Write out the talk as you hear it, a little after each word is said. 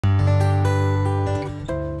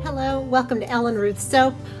welcome to Ellen Ruth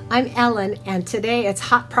Soap. I'm Ellen and today it's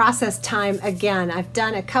hot process time again. I've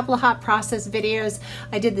done a couple of hot process videos.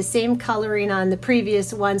 I did the same coloring on the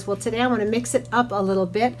previous ones. Well, today I want to mix it up a little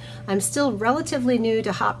bit. I'm still relatively new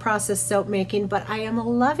to hot process soap making, but I am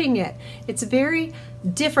loving it. It's very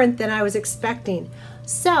different than I was expecting.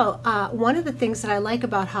 So one of the things that I like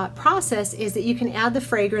about hot process is that you can add the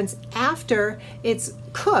fragrance after it's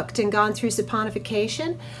cooked and gone through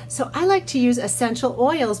saponification. So I like to use essential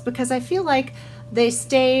oils because I feel like they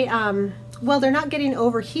stay, well, they're not getting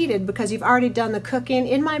overheated because you've already done the cooking.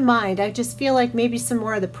 In my mind, I just feel like maybe some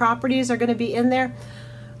more of the properties are going to be in there.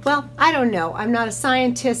 Well, I don't know. I'm not a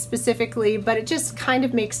scientist specifically, but it just kind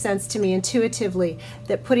of makes sense to me intuitively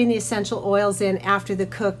that putting the essential oils in after the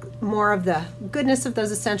cook, more of the goodness of those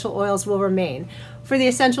essential oils will remain. For the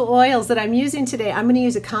essential oils that I'm using today, I'm going to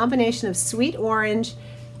use a combination of sweet orange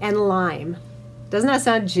and lime. Doesn't that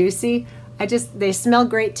sound juicy? They smell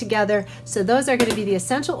great together. So those are going to be the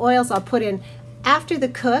essential oils I'll put in after the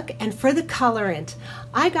cook. And for the colorant,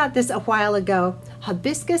 I got this a while ago,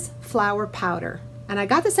 hibiscus flower powder. And I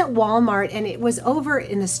got this at Walmart, and it was over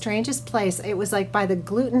in the strangest place. It was like by the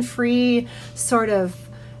gluten-free sort of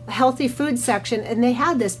healthy food section, and they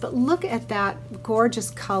had this, but look at that gorgeous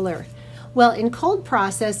color. Well, in cold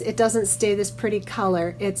process, it doesn't stay this pretty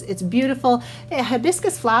color. It's beautiful.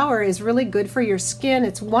 Hibiscus flower is really good for your skin.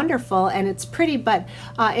 It's wonderful, and it's pretty, but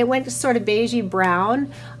it went sort of beigey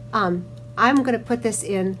brown. I'm going to put this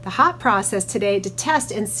in the hot process today to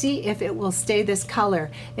test and see if it will stay this color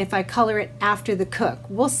if I color it after the cook.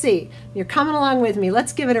 We'll see. You're coming along with me.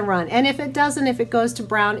 Let's give it a run. And if it doesn't, if it goes to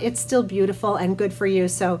brown, it's still beautiful and good for you.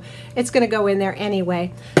 So it's going to go in there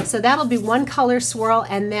anyway. So that'll be one color swirl,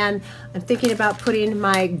 and then I'm thinking about putting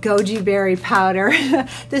my goji berry powder.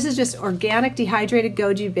 This is just organic dehydrated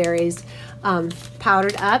goji berries.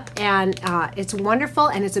 Powdered up, and it's wonderful,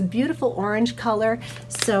 and it's a beautiful orange color.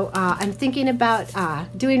 So I'm thinking about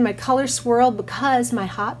doing my color swirl because my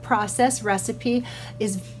hot process recipe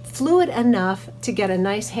is fluid enough to get a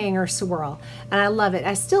nice hanger swirl, and I love it.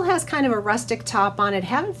 It still has kind of a rustic top on it.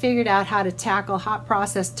 Haven't figured out how to tackle hot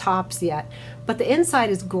process tops yet, but the inside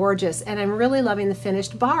is gorgeous, and I'm really loving the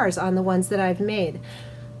finished bars on the ones that I've made.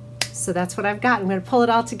 So that's what I've got. I'm going to pull it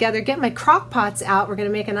all together, get my crock pots out. We're going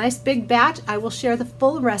to make a nice big batch. I will share the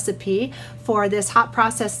full recipe for this hot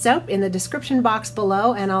process soap in the description box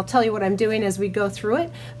below, and I'll tell you what I'm doing as we go through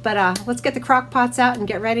it. But let's get the crock pots out and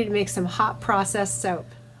get ready to make some hot process soap.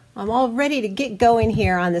 I'm all ready to get going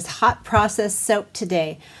here on this hot process soap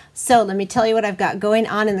today. So let me tell you what I've got going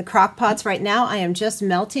on in the crock pots right now. I am just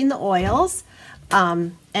melting the oils,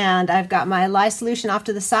 and I've got my lye solution off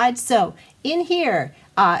to the side. So in here,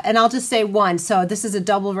 and I'll just say one, so this is a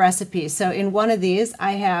double recipe. So in one of these,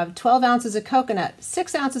 I have 12 ounces of coconut,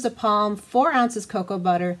 6 ounces of palm, 4 ounces cocoa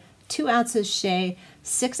butter, 2 ounces shea,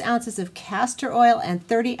 6 ounces of castor oil, and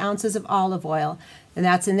 30 ounces of olive oil. And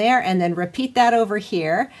that's in there, and then repeat that over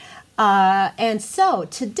here. And so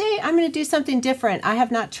today I'm going to do something different. I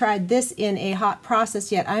have not tried this in a hot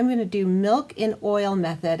process yet. I'm going to do milk in oil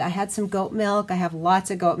method. I had some goat milk. I have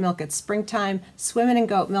lots of goat milk. It's springtime, swimming in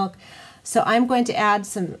goat milk. So I'm going to add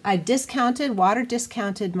I water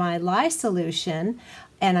discounted my lye solution,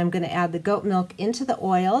 and I'm going to add the goat milk into the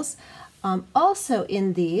oils. Also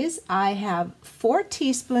in these, I have 4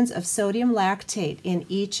 teaspoons of sodium lactate in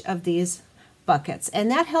each of these buckets,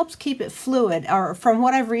 and that helps keep it fluid, or from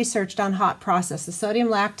what I've researched on hot process. The sodium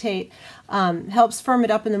lactate helps firm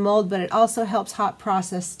it up in the mold, but it also helps hot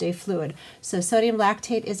process stay fluid. So sodium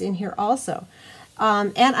lactate is in here also.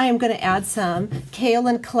 And I am going to add some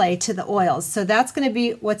kaolin clay to the oils. So that's going to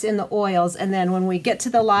be what's in the oils, and then when we get to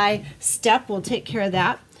the lye step, we'll take care of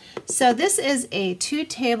that. So this is a 2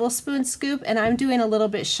 tablespoon scoop, and I'm doing a little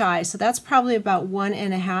bit shy, so that's probably about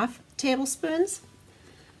 1.5 tablespoons.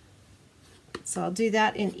 So I'll do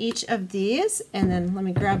that in each of these, and then let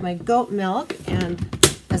me grab my goat milk, and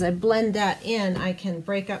as I blend that in, I can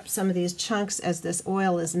break up some of these chunks as this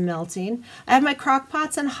oil is melting. I have my crock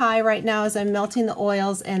pots on high right now as I'm melting the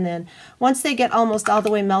oils, and then once they get almost all the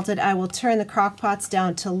way melted, I will turn the crock pots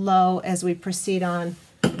down to low as we proceed on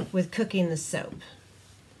with cooking the soap.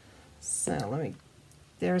 So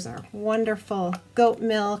there's our wonderful goat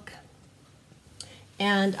milk.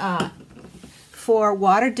 And for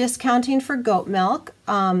water discounting for goat milk,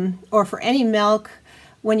 or for any milk,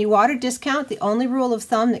 When you water discount, the only rule of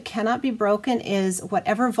thumb that cannot be broken is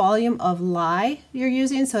whatever volume of lye you're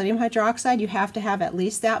using, sodium hydroxide, you have to have at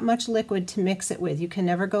least that much liquid to mix it with. You can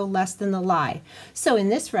never go less than the lye. So in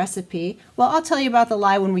this recipe, well, I'll tell you about the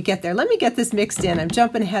lye when we get there. Let me get this mixed in. I'm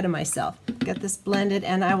jumping ahead of myself. Get this blended,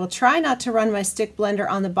 and I will try not to run my stick blender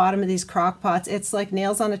on the bottom of these crock pots. It's like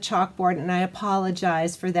nails on a chalkboard, and I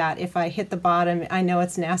apologize for that. If I hit the bottom, I know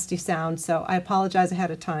it's a nasty sound, so I apologize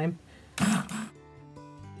ahead of time.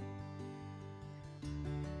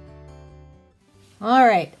 All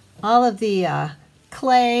right, all of the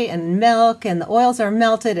clay and milk and the oils are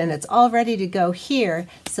melted, and it's all ready to go here.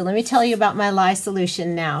 So let me tell you about my lye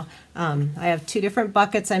solution now. I have 2 different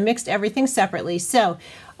buckets. I mixed everything separately. So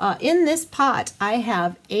in this pot, I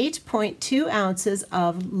have 8.2 ounces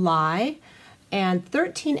of lye and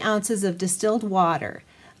 13 ounces of distilled water.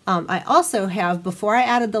 I also have, before I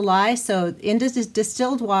added the lye, so into this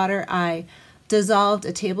distilled water, I dissolved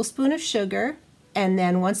a tablespoon of sugar, and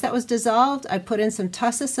then once that was dissolved, I put in some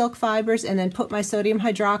Tussa silk fibers and then put my sodium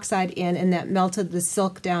hydroxide in, and that melted the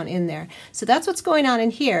silk down in there. So that's what's going on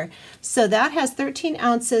in here. So that has 13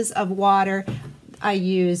 ounces of water. I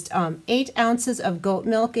used 8 ounces of goat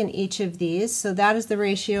milk in each of these, so that is the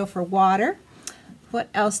ratio for water. What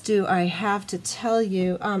else do I have to tell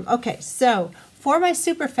you? Okay, so for my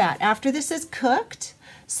super fat, after this is cooked,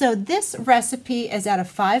 so this recipe is at a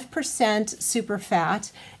 5% super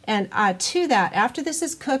fat, and to that, after this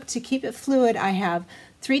is cooked, to keep it fluid, I have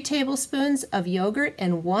 3 tablespoons of yogurt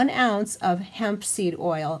and 1 ounce of hemp seed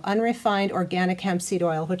oil, unrefined organic hemp seed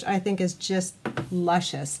oil, which I think is just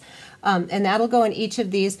luscious. And that'll go in each of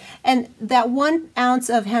these. And that 1 ounce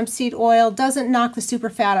of hemp seed oil doesn't knock the super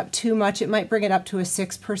fat up too much. It might bring it up to a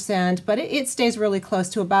 6%, but it stays really close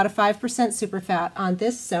to about a 5% super fat on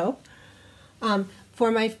this soap. For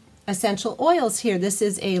my essential oils here, this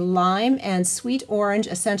is a lime and sweet orange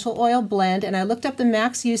essential oil blend, and I looked up the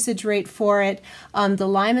max usage rate for it. The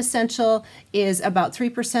lime essential is about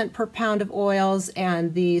 3% per pound of oils,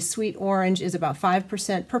 and the sweet orange is about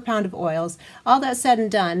 5% per pound of oils. All that said and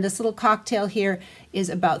done, this little cocktail here is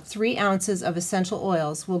about 3 ounces of essential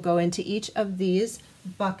oils. Will go into each of these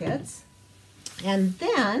buckets. And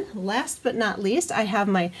then, last but not least, I have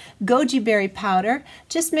my goji berry powder,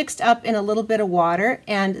 just mixed up in a little bit of water,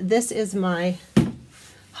 and this is my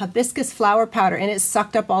hibiscus flower powder, and it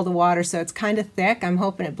sucked up all the water, so it's kind of thick. I'm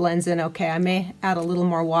hoping it blends in okay. I may add a little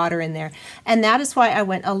more water in there. And that is why I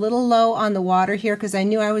went a little low on the water here, because I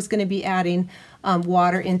knew I was going to be adding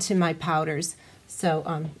water into my powders.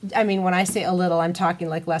 So, I mean, when I say a little, I'm talking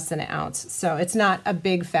like less than an ounce, so it's not a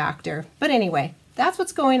big factor. But anyway, that's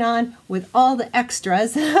what's going on with all the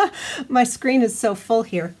extras. My screen is so full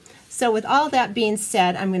here. So with all that being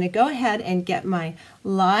said, I'm going to go ahead and get my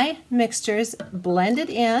lye mixtures blended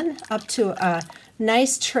in up to a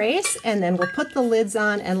nice trace, and then we'll put the lids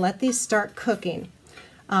on and let these start cooking.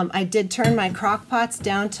 I did turn my crock pots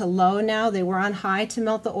down to low now. They were on high to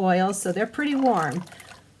melt the oil, so they're pretty warm.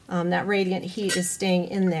 That radiant heat is staying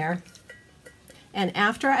in there. And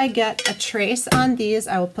after I get a trace on these,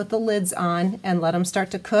 I will put the lids on and let them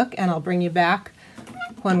start to cook, and I'll bring you back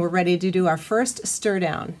when we're ready to do our first stir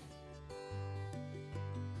down.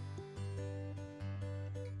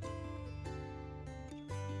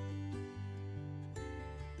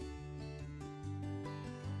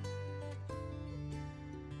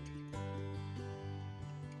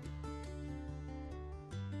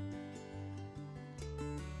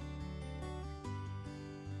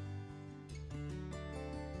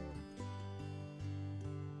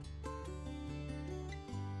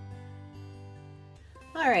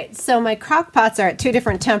 All right, so my crock pots are at 2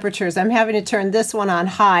 different temperatures. I'm having to turn this one on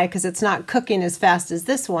high because it's not cooking as fast as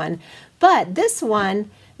this one. But this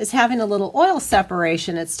one is having a little oil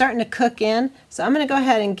separation. It's starting to cook in. So I'm going to go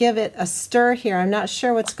ahead and give it a stir here. I'm not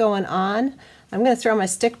sure what's going on. I'm going to throw my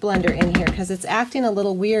stick blender in here because it's acting a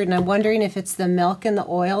little weird, and I'm wondering if it's the milk and the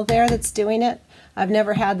oil there that's doing it. I've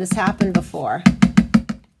never had this happen before.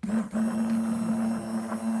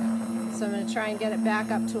 So I'm going to try and get it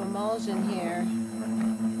back up to emulsion here,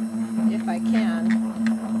 if I can.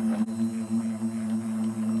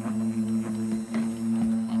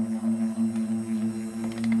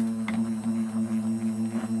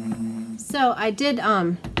 So I did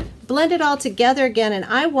blend it all together again, and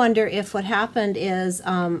I wonder if what happened is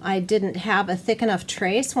I didn't have a thick enough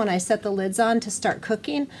trace when I set the lids on to start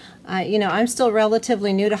cooking. You know, I'm still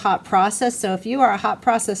relatively new to hot process, so if you are a hot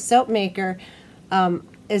process soap maker,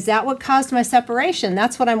 is that what caused my separation?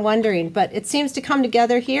 That's what I'm wondering, but it seems to come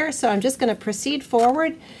together here, so I'm just going to proceed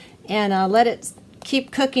forward and let it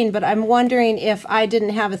keep cooking, but I'm wondering if I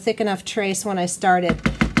didn't have a thick enough trace when I started.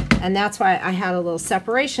 and that's why I had a little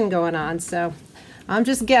separation going on. So I'm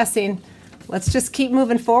just guessing. Let's just keep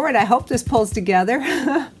moving forward. I hope this pulls together.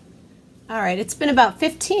 All right, it's been about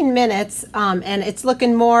 15 minutes and it's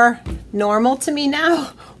looking more normal to me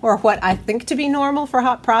now, or what I think to be normal for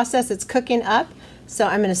hot process. It's cooking up. So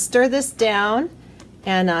I'm going to stir this down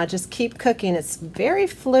and just keep cooking. It's very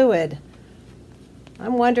fluid.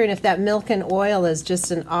 I'm wondering if that milk and oil is just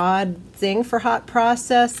an odd thing for hot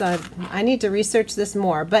process. I need to research this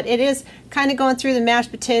more, but it is kind of going through the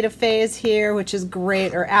mashed potato phase here, which is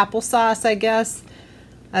great, or applesauce, I guess.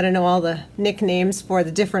 I don't know all the nicknames for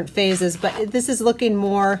the different phases, but this is looking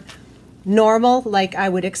more normal, like I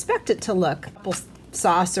would expect it to look.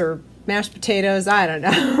 Applesauce or mashed potatoes, I don't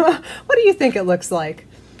know. What do you think it looks like?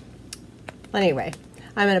 Anyway,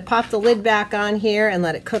 I'm going to pop the lid back on here and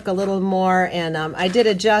let it cook a little more. And I did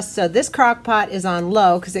adjust, so this crock pot is on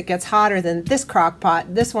low because it gets hotter than this crock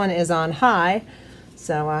pot. This one is on high,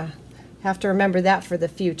 so I have to remember that for the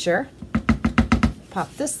future.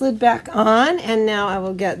 Pop this lid back on, and now I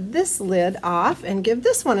will get this lid off and give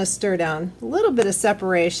this one a stir down. A little bit of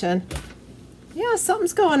separation. Yeah,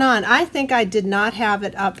 something's going on. I think I did not have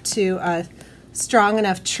it up to a strong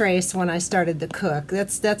enough trace when I started to cook.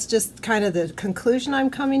 That's just kind of the conclusion I'm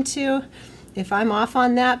coming to. If I'm off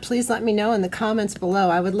on that, please let me know in the comments below.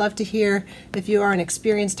 I would love to hear, if you are an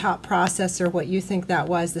experienced hot processor, what you think that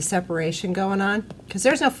was, the separation going on. Because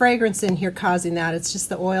there's no fragrance in here causing that. It's just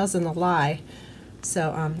the oils and the lye.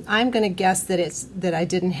 So I'm going to guess that I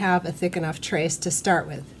didn't have a thick enough trace to start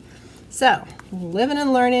with. So, living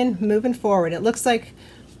and learning, moving forward. It looks like,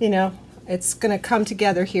 you know, it's going to come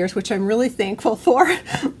together here, which I'm really thankful for.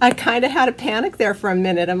 I kind of had a panic there for a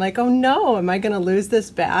minute. I'm like, oh no, am I going to lose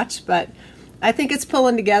this batch? But I think it's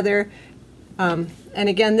pulling together. And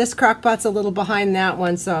again, this crock pot's a little behind that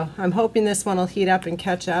one, so I'm hoping this one will heat up and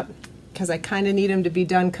catch up, because I kind of need them to be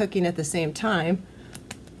done cooking at the same time.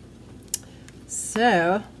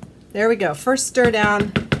 So there we go, first stir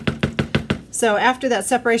down. So after that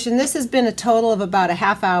separation, this has been a total of about a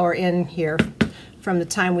half hour in here from the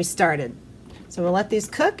time we started. So we'll let these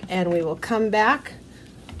cook and we will come back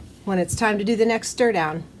when it's time to do the next stir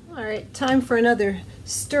down. All right, time for another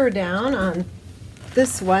stir down on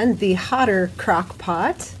this one, the hotter crock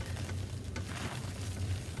pot.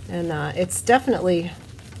 And it's definitely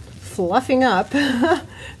fluffing up.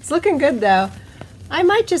 It's looking good though. I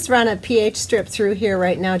might just run a pH strip through here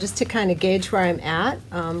right now just to kind of gauge where I'm at,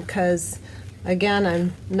 because again,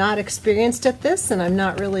 I'm not experienced at this and I'm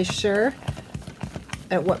not really sure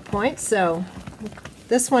at what point. So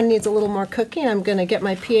this one needs a little more cooking. I'm going to get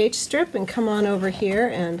my pH strip and come on over here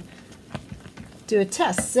and do a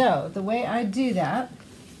test. So the way I do that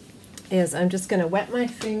is I'm just going to wet my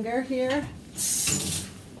finger here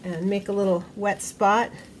and make a little wet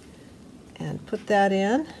spot and put that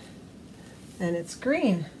in, and it's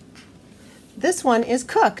green. This one is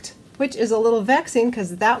cooked, which is a little vexing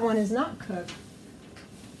because that one is not cooked.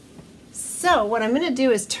 So what I'm going to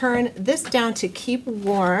do is turn this down to keep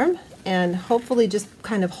warm and hopefully just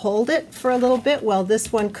kind of hold it for a little bit while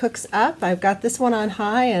this one cooks up. I've got this one on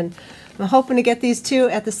high and I'm hoping to get these two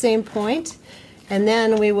at the same point, and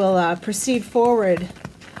then we will proceed forward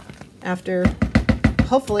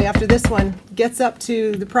hopefully after this one gets up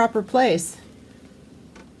to the proper place.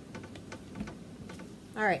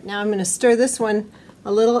 All right, now I'm going to stir this one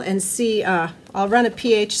a little and see, I'll run a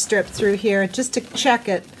pH strip through here just to check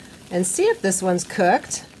it and see if this one's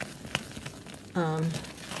cooked.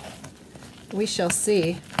 We shall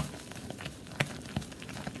see.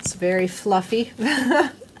 It's very fluffy.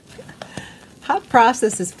 Hot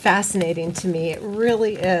process is fascinating to me. It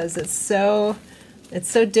really is. It's so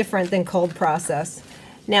different than cold process.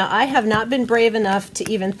 Now, I have not been brave enough to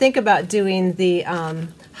even think about doing the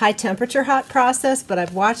high temperature hot process, but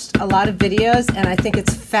I've watched a lot of videos and I think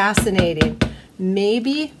it's fascinating.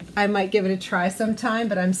 Maybe I might give it a try sometime,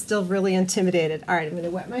 but I'm still really intimidated. All right, I'm going to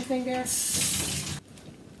wet my finger.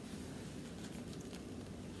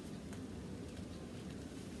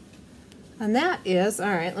 And that is, all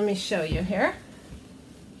right, let me show you here.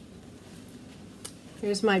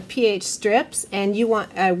 Here's my pH strips, and we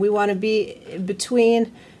want to be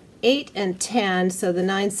between 8 and 10, so the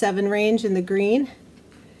 9-7 range in the green.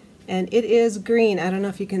 And it is green. I don't know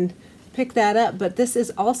if you can pick that up, but this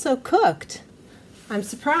is also cooked. I'm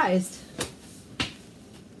surprised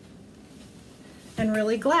and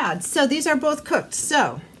really glad. So these are both cooked.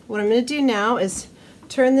 So what I'm going to do now is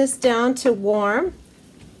turn this down to warm.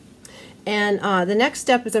 And the next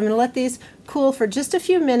step is I'm going to let these cool for just a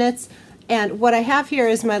few minutes. And what I have here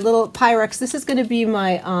is my little Pyrex. This is going to be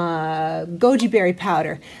my goji berry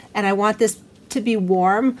powder. And I want this to be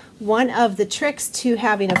warm. One of the tricks to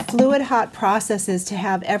having a fluid hot process is to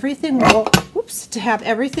have everything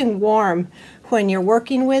warm when you're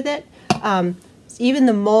working with it. Even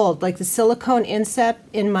the mold, like the silicone inset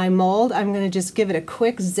in my mold, I'm going to just give it a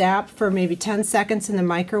quick zap for maybe 10 seconds in the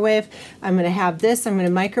microwave. I'm going to have this, I'm going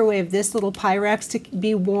to microwave this little Pyrex to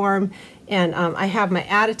be warm, and I have my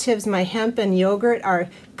additives, my hemp and yogurt are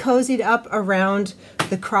cozied up around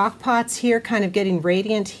the crock pots here, kind of getting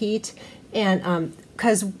radiant heat, and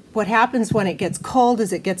because what happens when it gets cold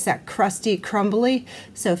is it gets that crusty, crumbly.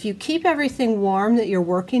 So if you keep everything warm that you're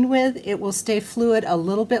working with, it will stay fluid a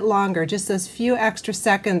little bit longer. Just those few extra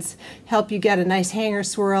seconds help you get a nice hanger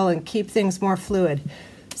swirl and keep things more fluid.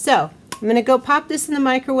 So I'm going to go pop this in the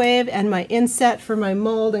microwave and my inset for my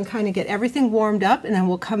mold and kind of get everything warmed up, and then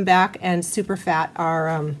we'll come back and super fat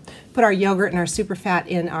our, put our yogurt and our super fat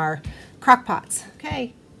in our crock pots.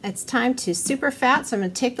 Okay, it's time to super fat, so I'm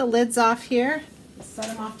going to take the lids off here. Set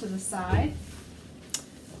them off to the side,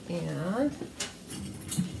 and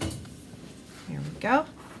here we go.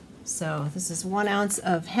 So this is 1 ounce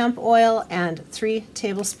of hemp oil and 3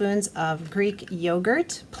 tablespoons of Greek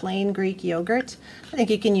yogurt, plain Greek yogurt. I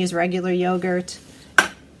think you can use regular yogurt.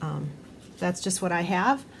 That's just what I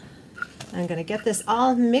have. I'm going to get this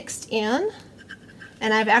all mixed in,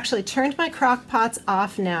 and I've actually turned my crock pots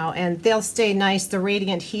off now, and they'll stay nice. The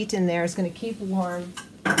radiant heat in there is going to keep warm.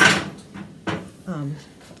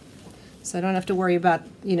 So I don't have to worry about,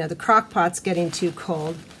 you know, the crock pots getting too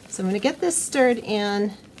cold. So I'm going to get this stirred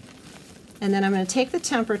in, and then I'm going to take the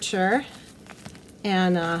temperature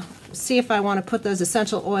and see if I want to put those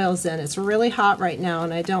essential oils in. It's really hot right now,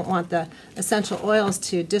 and I don't want the essential oils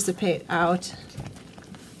to dissipate out.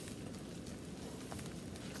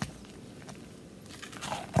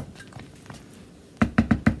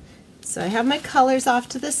 So I have my colors off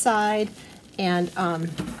to the side, and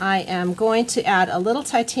I am going to add a little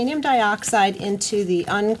titanium dioxide into the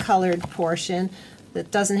uncolored portion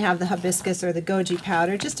that doesn't have the hibiscus or the goji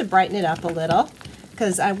powder, just to brighten it up a little,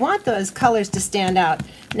 because I want those colors to stand out.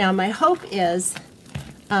 Now my hope is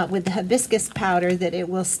with the hibiscus powder that it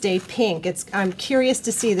will stay pink. I'm curious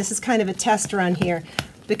to see, this is kind of a test run here,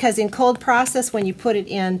 because in cold process, when you put it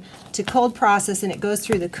in to cold process and it goes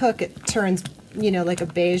through the cook, it turns, you know, like a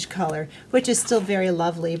beige color, which is still very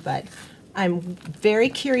lovely, but I'm very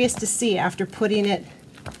curious to see after putting it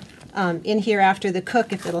in here after the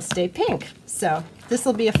cook if it'll stay pink. So this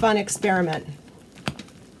will be a fun experiment.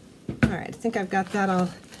 All right, I think I've got that all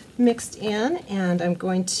mixed in, and I'm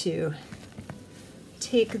going to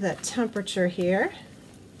take the temperature here.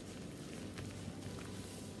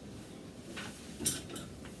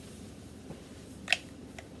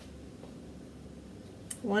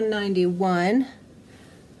 $191,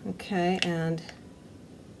 okay, and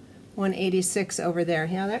 186 over there.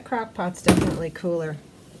 Yeah, that crock pot's definitely cooler.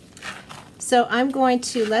 So I'm going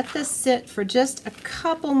to let this sit for just a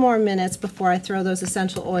couple more minutes before I throw those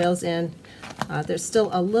essential oils in. They're still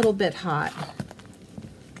a little bit hot.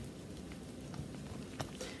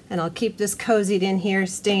 And I'll keep this cozied in here,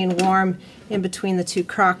 staying warm in between the 2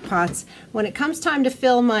 crock pots. When it comes time to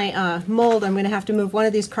fill my mold, I'm going to have to move one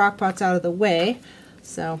of these crock pots out of the way.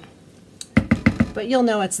 So, but you'll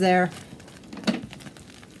know it's there.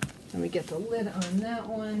 Let me get the lid on that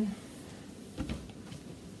one.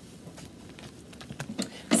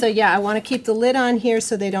 So yeah, I want to keep the lid on here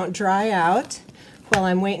so they don't dry out while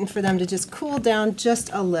I'm waiting for them to just cool down just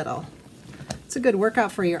a little. It's a good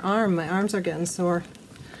workout for your arm. My arms are getting sore.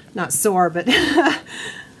 Not sore, but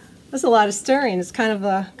that's a lot of stirring. It's kind of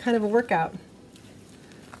a workout.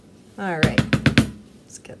 All right,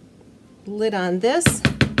 let's get the lid on this,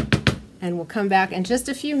 and we'll come back in just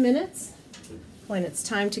a few minutes when it's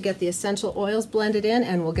time to get the essential oils blended in,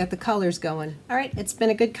 and we'll get the colors going. All right, it's been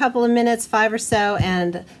a good couple of minutes, 5 or so,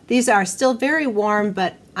 and these are still very warm,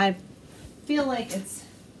 but I feel like it's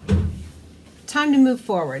time to move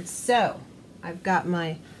forward. So I've got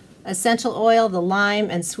my essential oil, the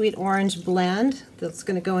lime and sweet orange blend that's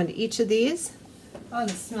going to go into each of these. Oh,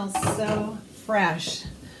 this smells so fresh.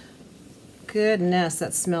 Goodness,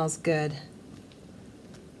 that smells good.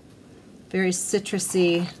 Very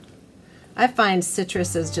citrusy. I find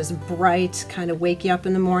citrus is just bright, kind of wake you up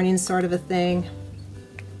in the morning sort of a thing.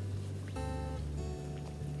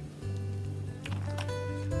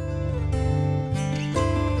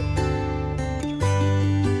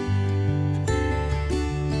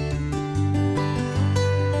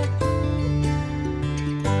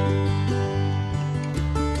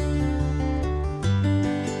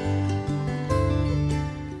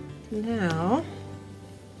 Now,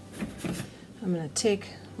 I'm going to take,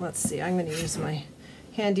 let's see, I'm going to use my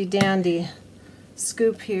handy dandy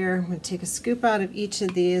scoop here. I'm going to take a scoop out of each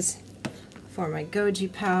of these for my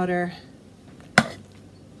goji powder.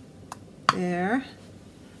 There.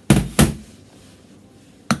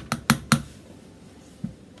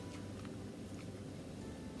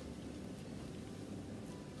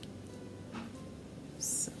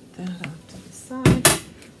 Set that off to the side.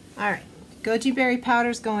 All right, goji berry powder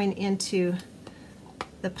is going into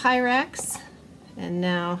the Pyrex, and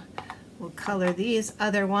now we'll color these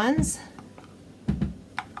other ones.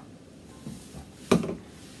 I'm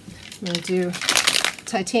going to do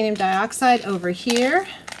titanium dioxide over here,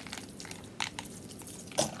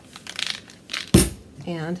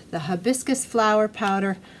 and the hibiscus flower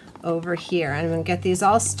powder over here. I'm going to get these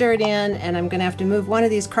all stirred in, and I'm going to have to move one of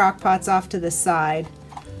these crock pots off to the side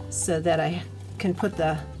so that I can put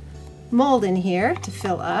the mold in here to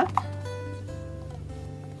fill up.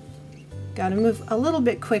 Got to move a little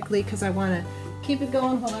bit quickly because I want to keep it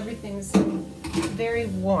going while everything's very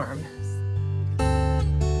warm.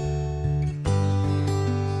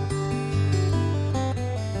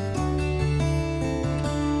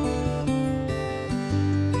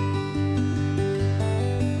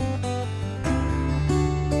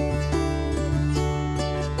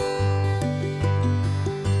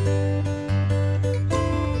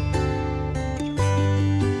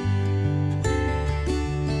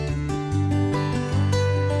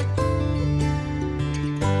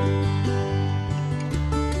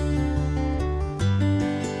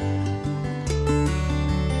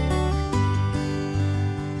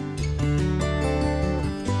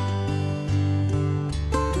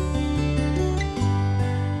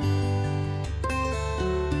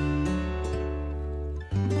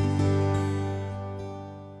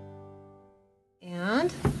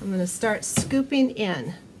 I'm going to start scooping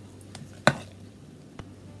in,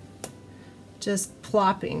 just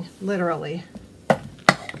plopping, literally.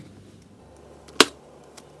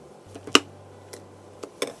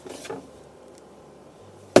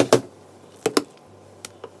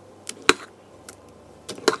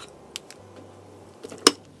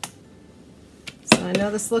 So I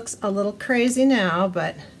know this looks a little crazy now,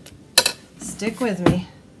 but stick with me.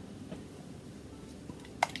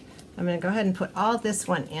 I'm going to go ahead and put all this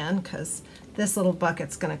one in because this little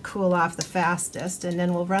bucket's going to cool off the fastest, and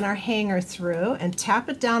then we'll run our hanger through and tap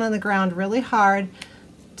it down on the ground really hard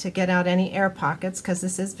to get out any air pockets because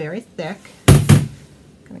this is very thick. I'm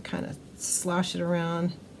going to kind of slosh it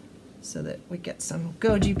around so that we get some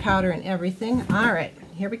goji powder and everything. All right,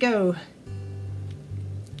 here we go.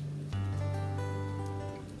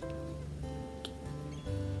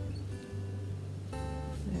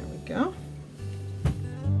 There we go.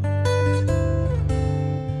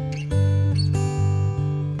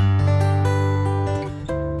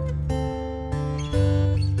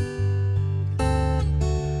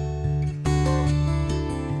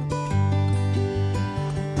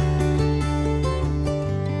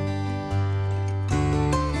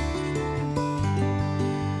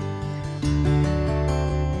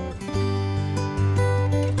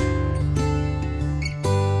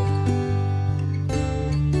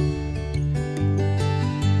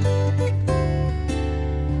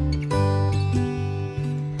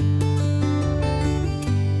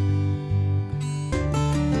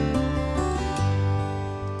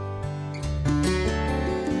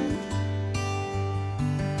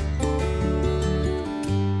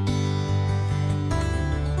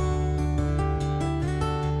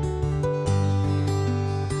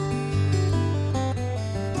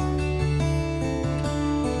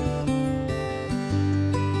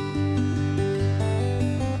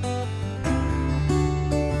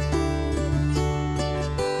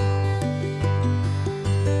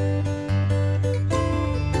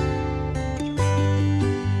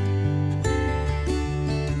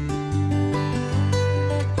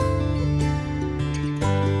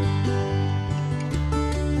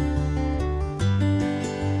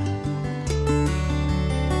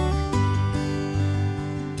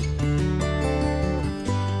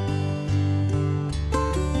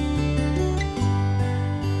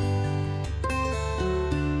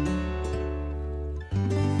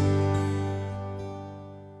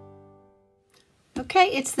 Okay,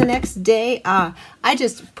 it's the next day. I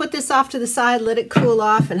just put this off to the side, let it cool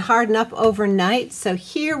off and harden up overnight. So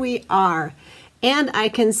here we are. And I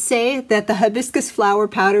can say that the hibiscus flower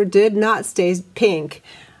powder did not stay pink.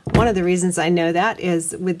 One of the reasons I know that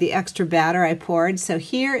is with the extra batter I poured. So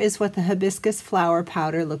here is what the hibiscus flower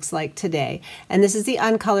powder looks like today. And this is the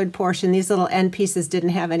uncolored portion. These little end pieces didn't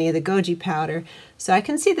have any of the goji powder. So I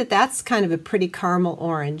can see that that's kind of a pretty caramel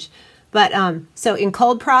orange. But so in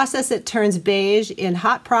cold process, it turns beige. In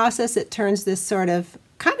hot process, it turns this sort of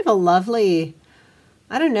kind of a lovely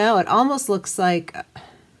I don't know, it almost looks like,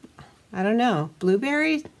 I don't know,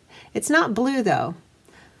 blueberry? It's not blue though.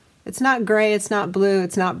 It's not gray, it's not blue,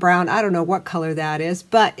 it's not brown. I don't know what color that is,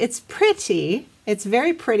 but it's pretty. It's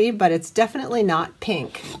very pretty, but it's definitely not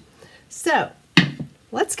pink. So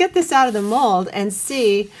let's get this out of the mold and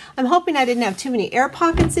see. I'm hoping I didn't have too many air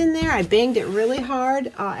pockets in there. I banged it really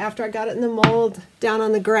hard after I got it in the mold down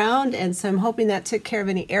on the ground, and so I'm hoping that took care of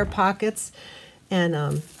any air pockets.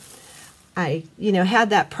 And I, had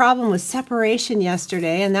that problem with separation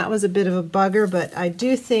yesterday, and that was a bit of a bugger, but I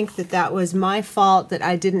do think that that was my fault that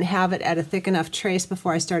I didn't have it at a thick enough trace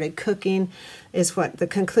before I started cooking, is what the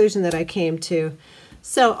conclusion that I came to.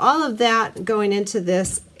 So all of that going into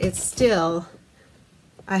this, it's still,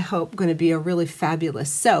 I hope, going to be a really fabulous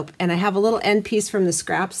soap. And I have a little end piece from the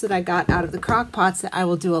scraps that I got out of the crock pots that I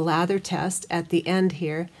will do a lather test at the end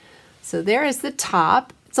here. So there is the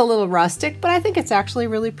top. It's a little rustic, but I think it's actually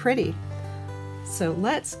really pretty. So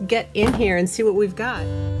let's get in here and see what we've got.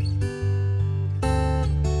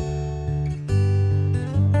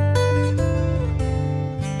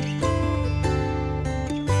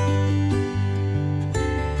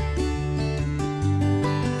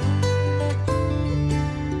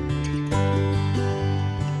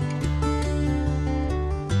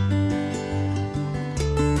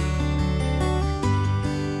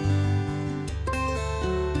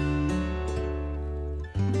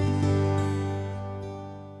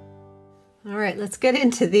 Let's get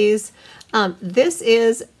into these. This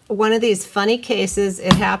is one of these funny cases.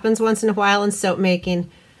 It happens once in a while in soap making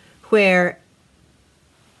where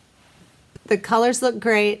the colors look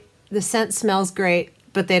great, the scent smells great,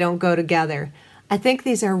 but they don't go together. I think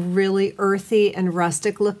these are really earthy and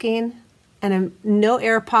rustic looking, and no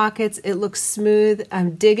air pockets. It looks smooth.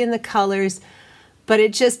 I'm digging the colors, but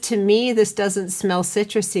it just, to me, this doesn't smell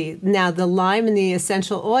citrusy. Now, the lime and the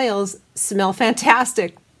essential oils smell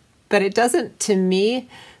fantastic, but it doesn't, to me,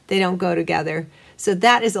 they don't go together. So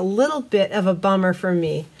that is a little bit of a bummer for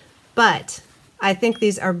me. But I think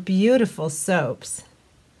these are beautiful soaps.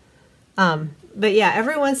 But yeah,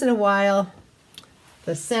 every once in a while,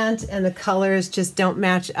 the scent and the colors just don't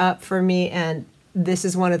match up for me, and this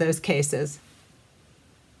is one of those cases.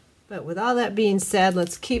 But with all that being said,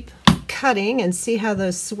 let's keep cutting and see how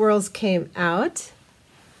those swirls came out.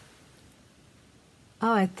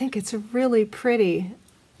 Oh, I think it's really pretty.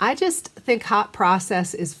 I just think hot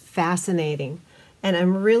process is fascinating, and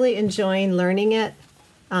I'm really enjoying learning it.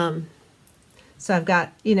 So I've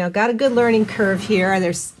got, got a good learning curve here.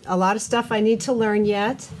 There's a lot of stuff I need to learn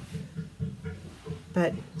yet.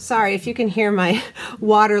 But sorry if you can hear my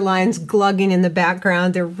water lines glugging in the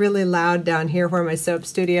background. They're really loud down here where my soap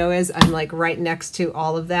studio is. I'm like right next to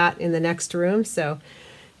all of that in the next room. So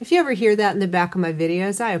if you ever hear that in the back of my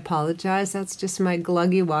videos, I apologize. That's just my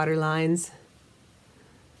gluggy water lines.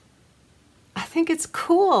 I think it's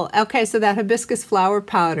cool. Okay, so that hibiscus flower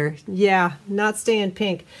powder, yeah, not staying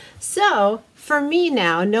pink. So for me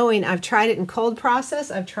now, knowing I've tried it in cold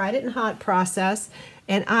process, I've tried it in hot process,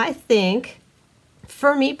 and I think,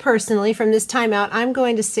 for me personally, from this time out, I'm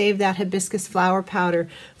going to save that hibiscus flower powder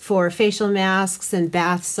for facial masks and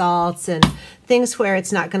bath salts and things where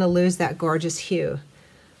it's not going to lose that gorgeous hue.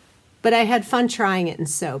 But I had fun trying it in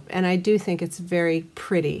soap, and I do think it's very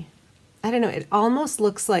pretty. I don't know, it almost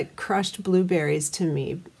looks like crushed blueberries to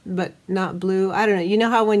me, but not blue. I don't know. You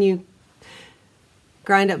know how when you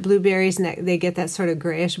grind up blueberries and they get that sort of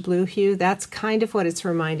grayish blue hue? That's kind of what it's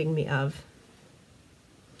reminding me of.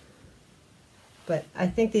 But I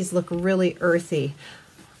think these look really earthy.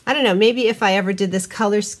 I don't know, maybe if I ever did this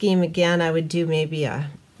color scheme again, I would do maybe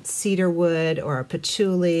a cedar wood or a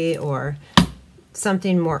patchouli or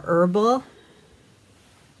something more herbal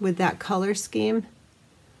with that color scheme.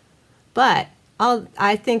 But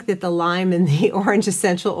I think that the lime and the orange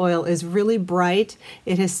essential oil is really bright.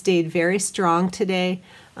 It has stayed very strong today.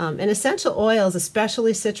 And essential oils,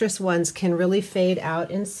 especially citrus ones, can really fade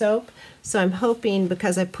out in soap. So I'm hoping,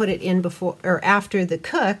 because I put it in before or after the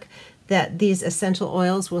cook, that these essential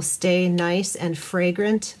oils will stay nice and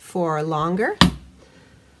fragrant for longer.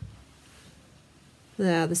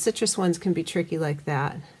 The citrus ones can be tricky like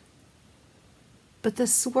that. But the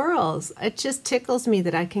swirls, it just tickles me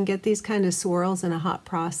that I can get these kind of swirls in a hot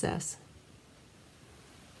process.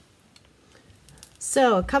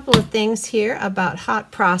 So a couple of things here about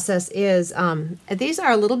hot process is, these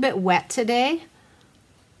are a little bit wet today.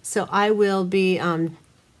 So I will be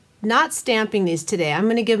not stamping these today. I'm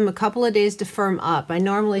going to give them a couple of days to firm up. I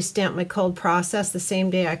normally stamp my cold process the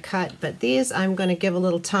same day I cut, but these I'm going to give a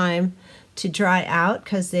little time to dry out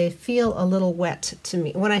because they feel a little wet to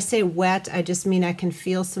me. When I say wet, I just mean I can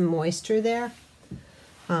feel some moisture there.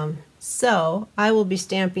 So I will be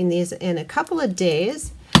stamping these in a couple of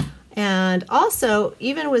days. And also,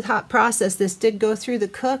 even with hot process, this did go through the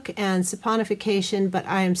cook and saponification, but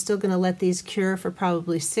I am still going to let these cure for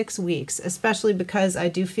probably 6 weeks, especially because I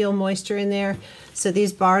do feel moisture in there. So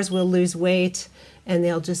these bars will lose weight and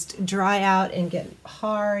they'll just dry out and get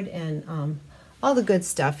hard and all the good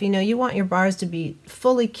stuff. You know, you want your bars to be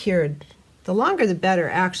fully cured. The longer the better,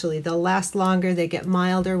 actually. They'll last longer, they get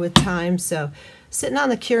milder with time. So sitting on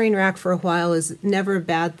the curing rack for a while is never a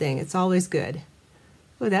bad thing. It's always good.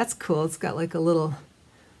 Oh, that's cool. It's got like a little,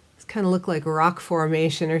 it's kind of look like rock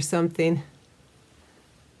formation or something.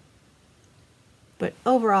 But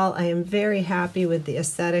overall, I am very happy with the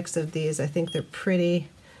aesthetics of these. I think they're pretty.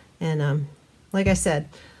 And like I said,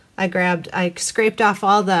 I scraped off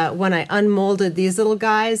all the, when I unmolded these little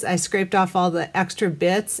guys, I scraped off all the extra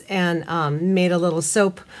bits and made a little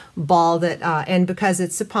soap ball that, and because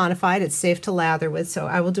it's saponified, it's safe to lather with. So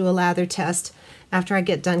I will do a lather test after I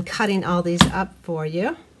get done cutting all these up for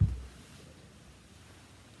you.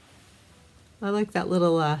 I like that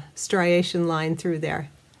little striation line through there.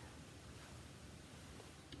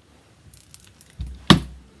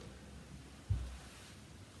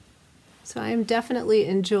 So I am definitely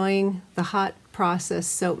enjoying the hot process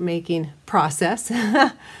soap making process.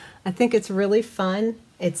 I think it's really fun.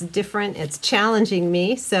 It's different. It's challenging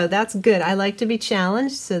me, so that's good. I like to be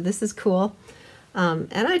challenged, so this is cool. And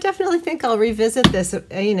I definitely think I'll revisit this,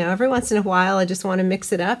 you know, every once in a while. I just want to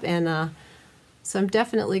mix it up, and so I'm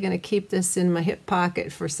definitely going to keep this in my hip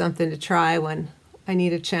pocket for something to try when I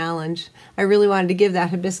need a challenge. I really wanted to give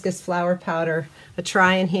that hibiscus flower powder a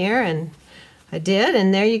try in here, and I did,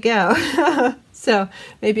 and there you go. So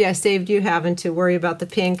maybe I saved you having to worry about the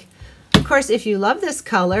pink. Of course, if you love this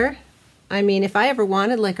color, I mean, if I ever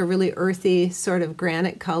wanted like a really earthy sort of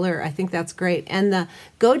granite color, I think that's great. And the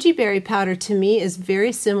goji berry powder to me is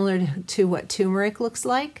very similar to what turmeric looks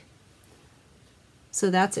like. So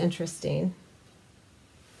that's interesting.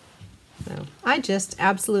 So I just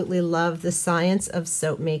absolutely love the science of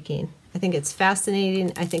soap making. I think it's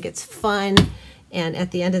fascinating. I think it's fun. And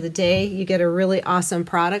at the end of the day, you get a really awesome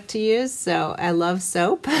product to use. So I love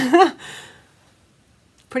soap.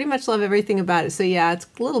 Pretty much love everything about it. So yeah, it's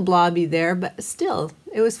a little blobby there, but still,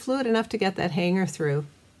 it was fluid enough to get that hanger through.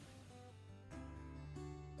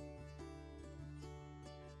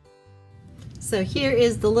 So here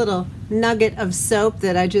is the little nugget of soap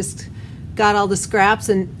that I just got all the scraps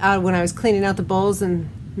and when I was cleaning out the bowls and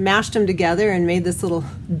mashed them together and made this little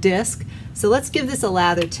disc. So let's give this a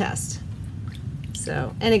lather test.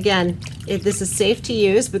 So, and again, this is safe to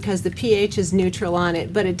use because the pH is neutral on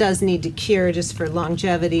it, but it does need to cure just for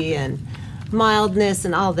longevity and mildness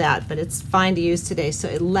and all that, but it's fine to use today. So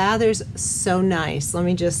it lathers so nice. Let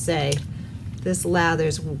me just say, this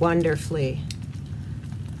lathers wonderfully.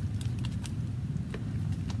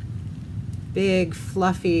 Big,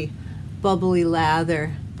 fluffy, bubbly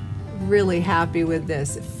lather. Really happy with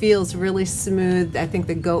this. It feels really smooth. I think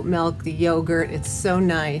the goat milk, the yogurt, it's so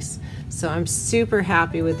nice. So I'm super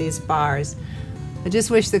happy with these bars. I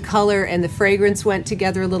just wish the color and the fragrance went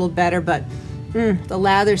together a little better, but the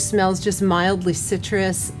lather smells just mildly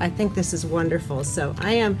citrus. I think this is wonderful. So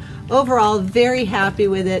I am overall very happy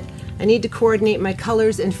with it. I need to coordinate my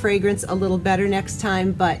colors and fragrance a little better next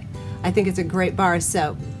time, but I think it's a great bar of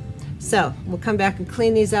soap. So we'll come back and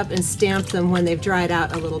clean these up and stamp them when they've dried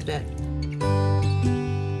out a little bit.